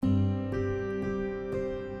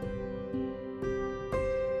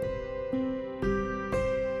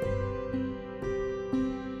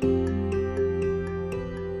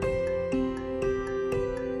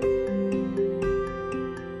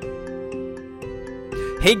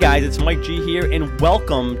Hey guys, it's Mike G here, and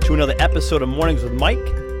welcome to another episode of Mornings with Mike,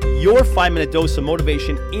 your 5-minute dose of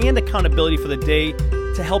motivation and accountability for the day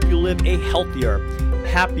to help you live a healthier,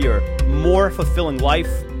 happier, more fulfilling life.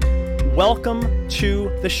 Welcome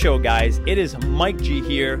to the show, guys. It is Mike G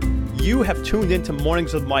here. You have tuned into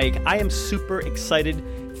Mornings with Mike. I am super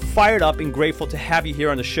excited, fired up, and grateful to have you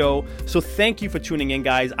here on the show. So thank you for tuning in,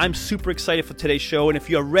 guys. I'm super excited for today's show, and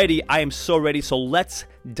if you're ready, I am so ready. So let's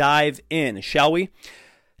dive in, shall we?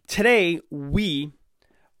 Today, we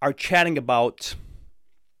are chatting about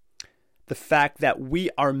the fact that we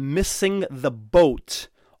are missing the boat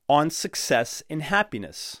on success and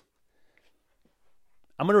happiness.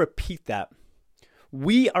 I'm going to repeat that.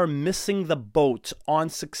 We are missing the boat on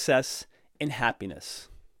success and happiness.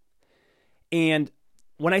 And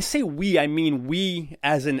when I say we, I mean we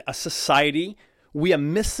as in a society. We are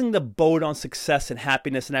missing the boat on success and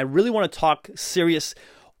happiness. And I really want to talk serious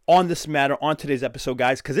on this matter on today's episode,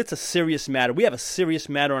 guys, because it's a serious matter. We have a serious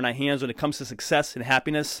matter on our hands when it comes to success and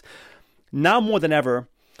happiness. Now more than ever,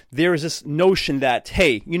 there is this notion that,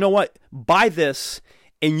 hey, you know what? Buy this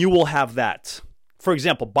and you will have that. For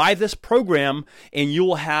example, buy this program and you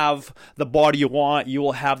will have the body you want. You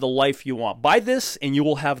will have the life you want. Buy this and you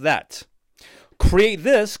will have that. Create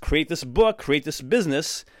this book, create this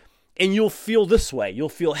business, and you'll feel this way. You'll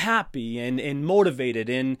feel happy and motivated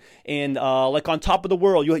and like on top of the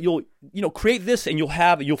world. You'll create this and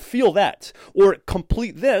you'll feel that. Or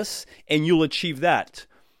complete this and you'll achieve that.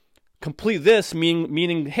 Complete this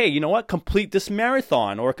meaning, hey, you know what? Complete this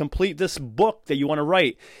marathon or complete this book that you want to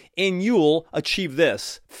write, and you'll achieve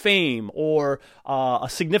this fame or a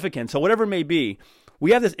significance or whatever it may be.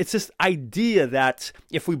 We have this. It's this idea that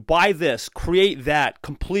if we buy this, create that,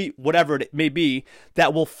 complete whatever it may be,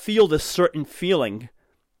 that we'll feel this certain feeling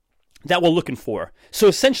that we're looking for. So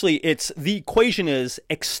essentially, the equation is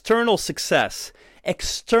external success.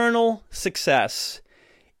 External success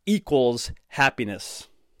equals happiness.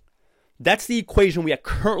 That's the equation we are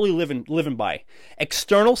currently living by.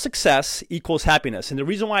 External success equals happiness. And the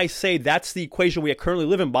reason why I say that's the equation we are currently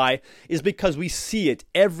living by is because we see it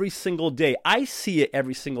every single day. I see it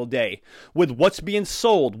every single day with what's being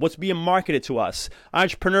sold, what's being marketed to us.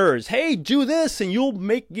 Entrepreneurs, hey, do this and you'll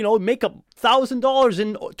make $1,000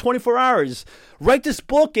 in 24 hours. Write this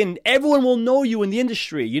book and everyone will know you in the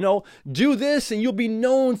industry. Do this and you'll be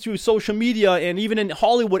known through social media and even in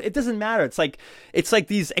Hollywood. It doesn't matter. It's like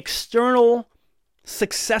these external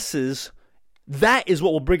successes. That is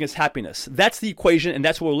what will bring us happiness. That's the equation, and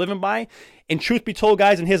that's what we're living by. And truth be told,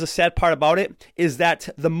 guys, and here's the sad part about it, is that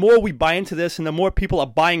the more we buy into this and the more people are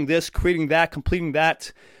buying this, creating that, completing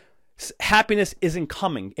that, happiness isn't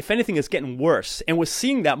coming. If anything, it's getting worse. And we're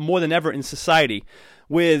seeing that more than ever in society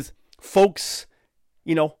with folks,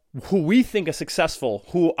 who we think are successful,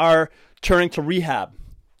 who are turning to rehab,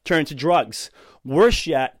 turning to drugs. Worse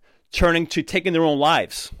yet, turning to taking their own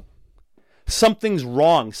lives. Something's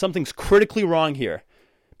wrong. Something's critically wrong here.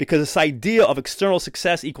 Because this idea of external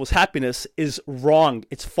success equals happiness is wrong.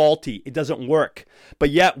 It's faulty. It doesn't work. But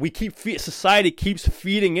yet, society keeps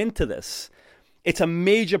feeding into this. It's a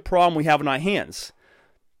major problem we have in our hands.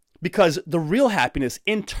 Because the real happiness,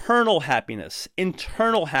 internal happiness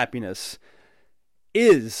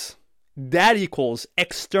that equals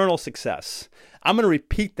external success. I'm going to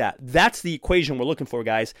repeat that. That's the equation we're looking for,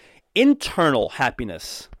 guys. Internal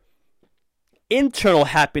happiness. Internal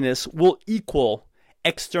happiness will equal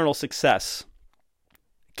external success.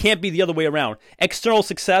 Can't be the other way around. External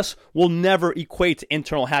success will never equate to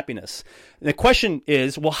internal happiness. And the question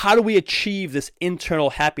is, well, how do we achieve this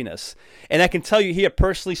internal happiness? And I can tell you here,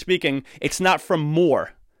 personally speaking, it's not from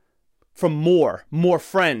more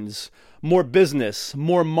friends, more business,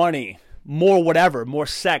 more money, more whatever, more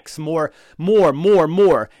sex, more.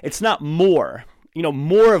 It's not more.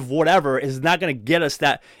 More of whatever is not going to get us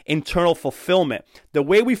that internal fulfillment. The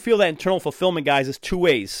way we feel that internal fulfillment, guys, is two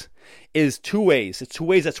ways. It's two ways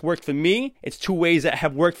that's worked for me. It's two ways that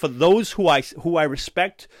have worked for those who I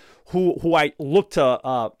respect, who I look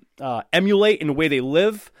to emulate in the way they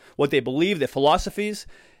live, what they believe, their philosophies.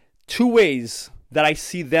 Two ways that I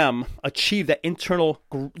see them achieve that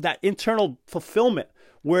internal fulfillment,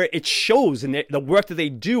 where it shows in the work that they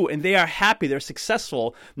do, and they are happy, they're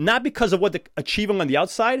successful, not because of what they're achieving on the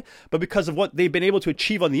outside, but because of what they've been able to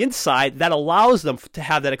achieve on the inside that allows them to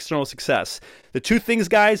have that external success. The two things,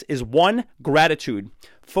 guys, is one, gratitude.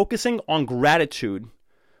 Focusing on gratitude,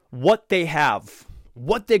 what they have,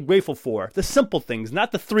 what they're grateful for, the simple things,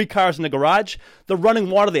 not the 3 cars in the garage, the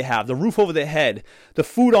running water they have, the roof over their head, the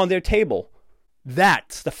food on their table.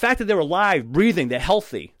 That's the fact that they're alive, breathing, they're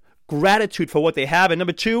healthy. Gratitude for what they have. And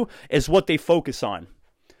number 2 is what they focus on.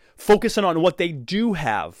 Focusing on what they do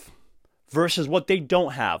have versus what they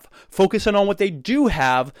don't have. Focusing on what they do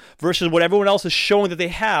have versus what everyone else is showing that they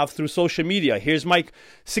have through social media. Here's my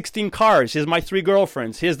 16 cars. Here's my 3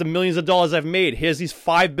 girlfriends. Here's the millions of dollars I've made. Here's these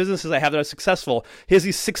 5 businesses I have that are successful. Here's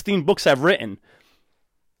these 16 books I've written.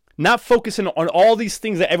 Not focusing on all these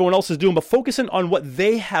things that everyone else is doing, but focusing on what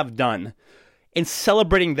they have done and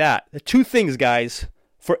celebrating that. The 2 things, guys,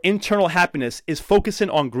 for internal happiness is focusing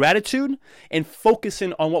on gratitude and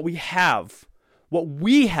focusing on what we have. What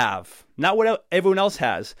we have, not what everyone else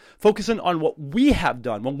has. Focusing on what we have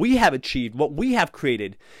done, what we have achieved, what we have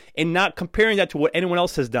created, and not comparing that to what anyone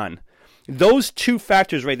else has done. Those 2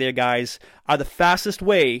 factors right there, guys, are the fastest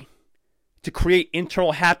way to create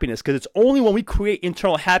internal happiness, because it's only when we create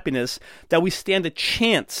internal happiness that we stand a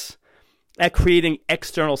chance at creating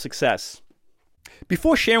external success.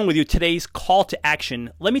 Before sharing with you today's call to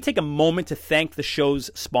action, let me take a moment to thank the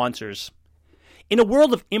show's sponsors. In a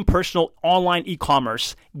world of impersonal online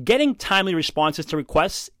e-commerce, getting timely responses to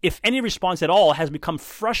requests, if any response at all, has become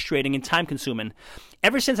frustrating and time-consuming.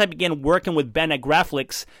 Ever since I began working with Ben at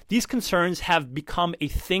Graflix, these concerns have become a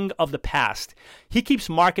thing of the past. He keeps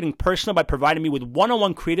marketing personal by providing me with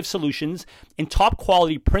one-on-one creative solutions and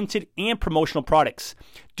top-quality printed and promotional products.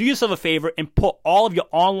 Do yourself a favor and put all of your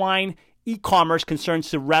online e-commerce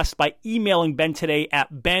concerns to rest by emailing Ben today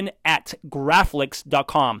at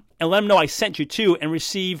ben@graflix.com and let him know I sent you too, and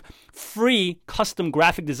receive free custom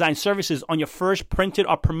graphic design services on your first printed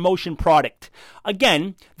or promotion product.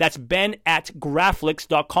 Again, that's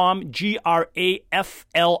ben@graflix.com,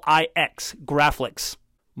 Graflix, Graflix.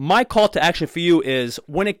 My call to action for you is,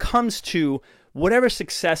 when it comes to whatever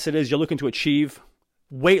success it is you're looking to achieve,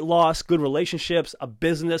 weight loss, good relationships, a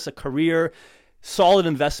business, a career, solid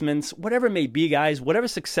investments, whatever it may be, guys, whatever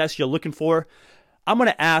success you're looking for, I'm going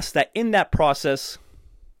to ask that in that process,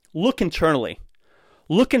 look internally.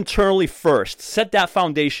 Look internally first. Set that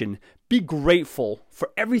foundation. Be grateful for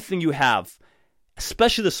everything you have,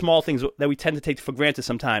 especially the small things that we tend to take for granted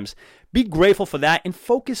sometimes. Be grateful for that and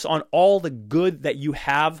focus on all the good that you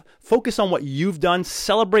have. Focus on what you've done.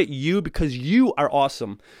 Celebrate you, because you are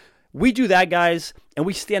awesome. We do that, guys, and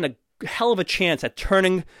we stand a hell of a chance at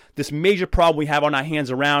turning this major problem we have on our hands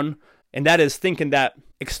around, and that is thinking that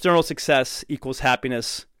external success equals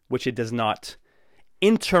happiness, which it does not.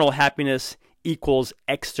 Internal happiness equals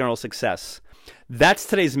external success. That's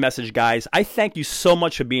today's message, guys. I thank you so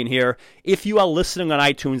much for being here. If you are listening on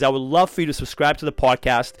iTunes, I would love for you to subscribe to the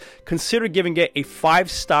podcast. Consider giving it a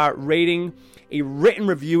 5-star rating, a written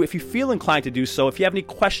review if you feel inclined to do so. If you have any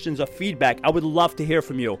questions or feedback, I would love to hear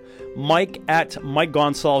from you.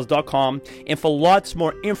 Mike@MikeGonsalves.com. And for lots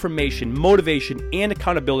more information, motivation, and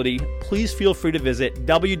accountability, please feel free to visit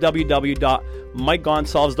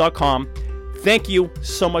www.MikeGonsalves.com. Thank you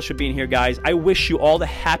so much for being here, guys. I wish you all the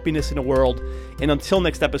happiness in the world. And until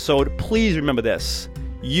next episode, please remember this: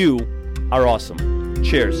 you are awesome.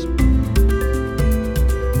 Cheers.